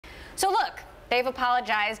So look, they've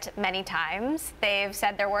apologized many times. They've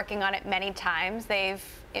said they're working on it many times. They've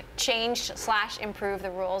changed/improved the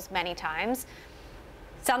rules many times.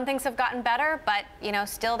 Some things have gotten better, but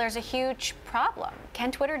still there's a huge problem.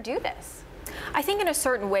 Can Twitter do this? I think in a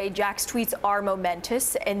certain way, Jack's tweets are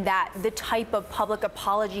momentous in that the type of public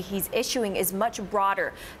apology he's issuing is much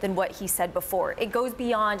broader than what he said before. It goes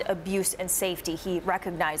beyond abuse and safety, he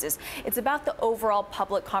recognizes. It's about the overall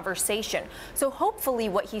public conversation. So hopefully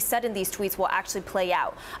what he said in these tweets will actually play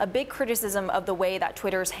out. A big criticism of the way that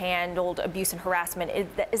Twitter's handled abuse and harassment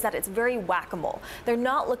is that it's very whack-a-mole. They're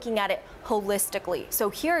not looking at it holistically. So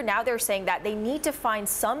here now they're saying that they need to find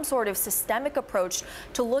some sort of systemic approach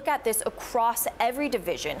to look at this across every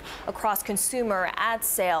division, across consumer, ad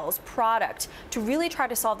sales, product, to really try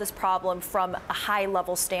to solve this problem from a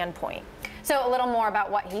high-level standpoint. So a little more about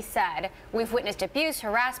what he said. We've witnessed abuse,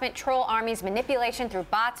 harassment, troll armies, manipulation through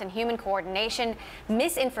bots and human coordination,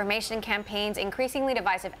 misinformation campaigns, increasingly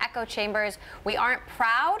divisive echo chambers. We aren't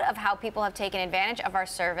proud of how people have taken advantage of our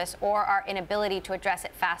service or our inability to address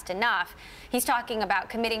it fast enough. He's talking about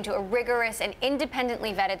committing to a rigorous and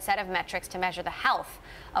independently vetted set of metrics to measure the health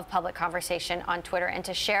of public conversation on Twitter and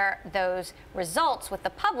to share those results with the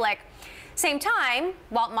public. Same time,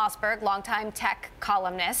 Walt Mossberg, longtime tech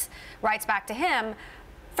columnist, writes back to him,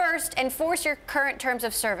 first, enforce your current terms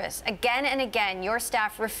of service. Again and again, your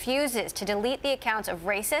staff refuses to delete the accounts of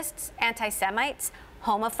racists, anti-Semites,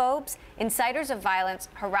 homophobes, inciters of violence,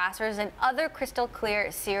 harassers, and other crystal clear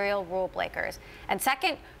serial rule breakers. And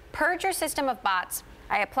second, purge your system of bots.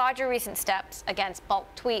 I applaud your recent steps against bulk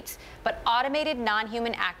tweets, but automated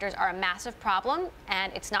non-human actors are a massive problem,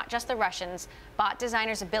 and it's not just the Russians. Bot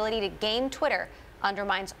designers' ability to game Twitter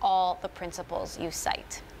undermines all the principles you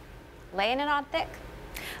cite. Laying it on thick.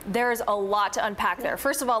 There's a lot to unpack there.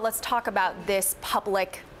 First of all, let's talk about this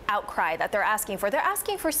public outcry that they're asking for. They're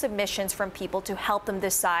asking for submissions from people to help them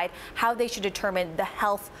decide how they should determine the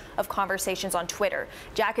health of conversations on Twitter.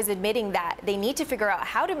 Jack is admitting that they need to figure out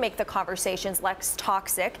how to make the conversations less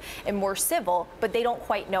toxic and more civil, but they don't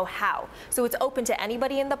quite know how. So it's open to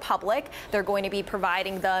anybody in the public. They're going to be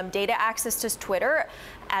providing them data access to Twitter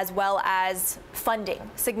as well as funding,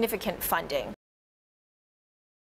 significant funding.